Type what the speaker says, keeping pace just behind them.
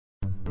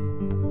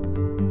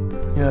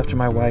After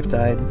my wife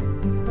died,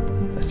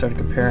 I started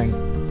comparing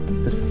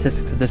the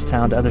statistics of this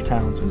town to other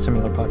towns with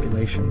similar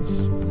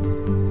populations.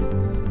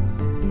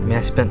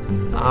 I spent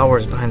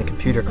hours behind the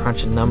computer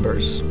crunching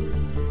numbers.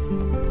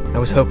 I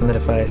was hoping that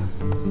if I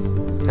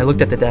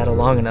looked at the data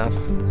long enough,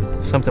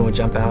 something would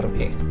jump out at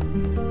me.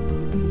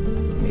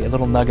 Maybe a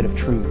little nugget of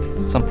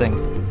truth, something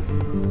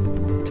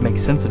to make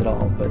sense of it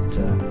all, but,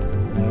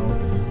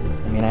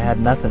 I had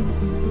nothing.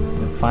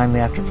 Finally,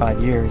 after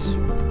 5 years,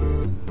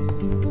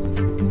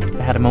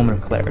 I had a moment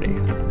of clarity,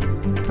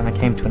 and I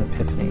came to an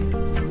epiphany.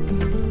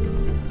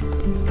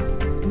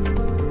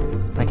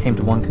 I came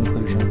to one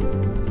conclusion.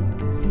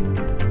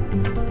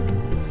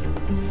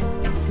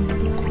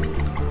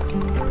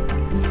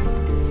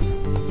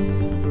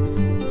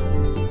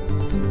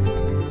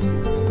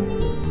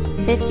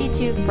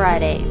 "52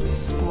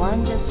 Fridays,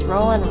 one just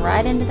rolling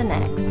right into the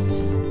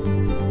next.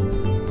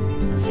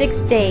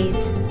 6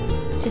 days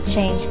to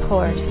change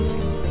course.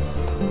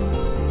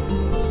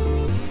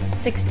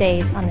 6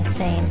 days on the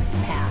same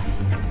path."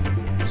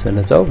 So then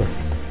it's over.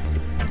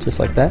 Just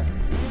like that?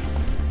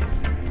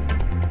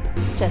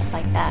 Just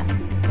like that.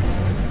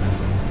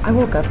 I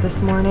woke up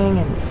this morning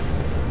and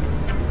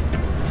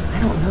I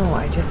don't know,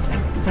 I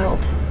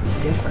felt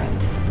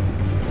different.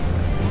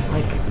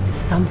 Like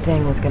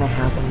something was gonna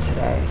happen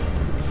today.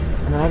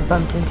 And then I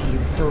bumped into you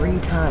 3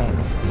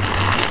 times.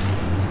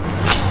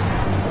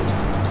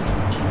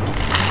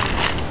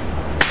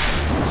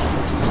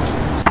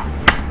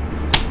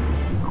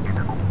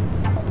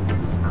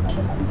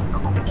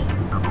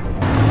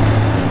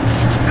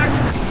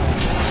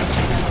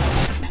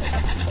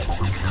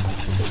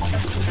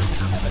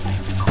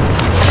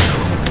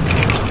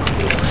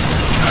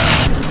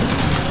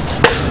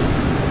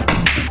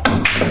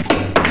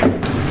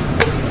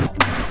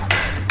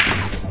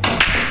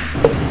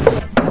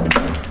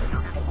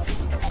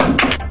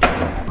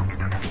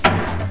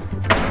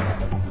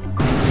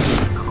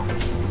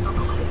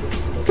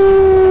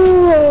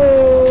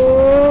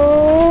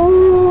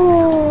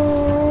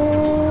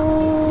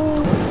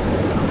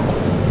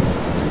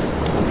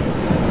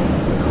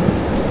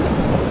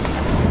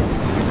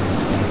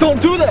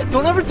 Don't do that!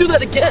 Don't ever do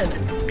that again!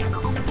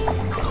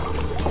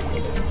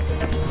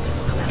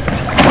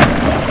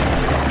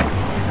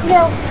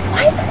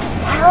 Why the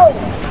hell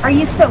are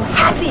you so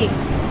happy?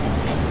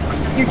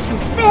 You're too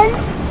thin,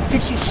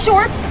 you're too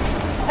short,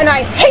 and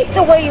I hate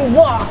the way you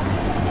walk!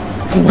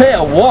 The way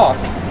I walk?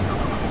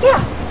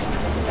 Yeah,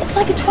 it's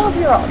like a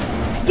 12-year-old.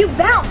 You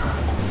bounce!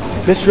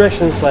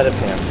 Misdirection and sleight of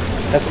hand.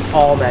 That's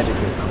all magic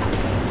is.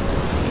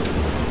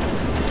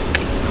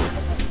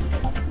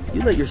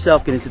 You let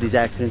yourself get into these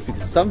accidents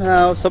because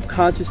somehow,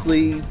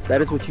 subconsciously,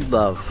 that is what you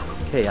love.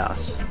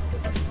 Chaos.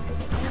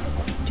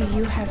 Do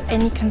you have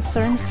any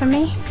concern for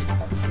me?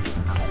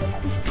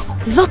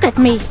 Look at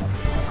me!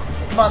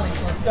 Come on,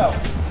 Lisa, let's go.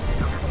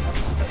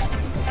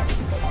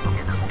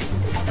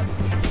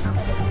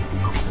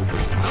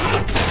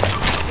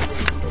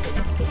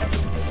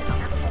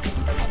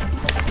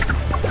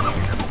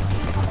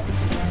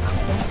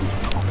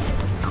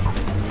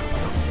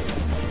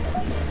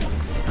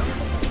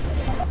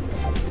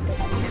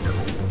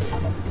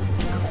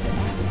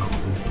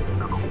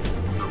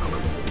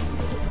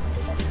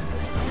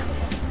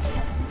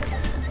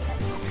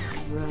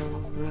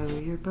 Row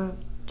your boat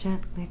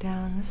gently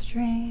down the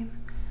stream.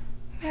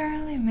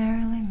 Merrily,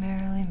 merrily,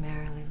 merrily,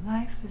 merrily,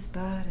 life is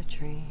but a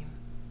dream.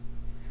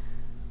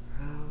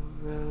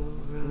 Row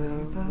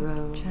your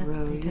boat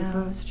gently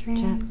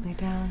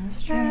down the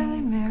stream.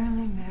 Merrily,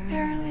 merrily,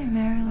 merrily, merrily,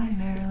 merrily,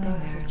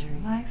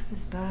 merrily, life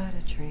is but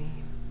a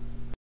dream.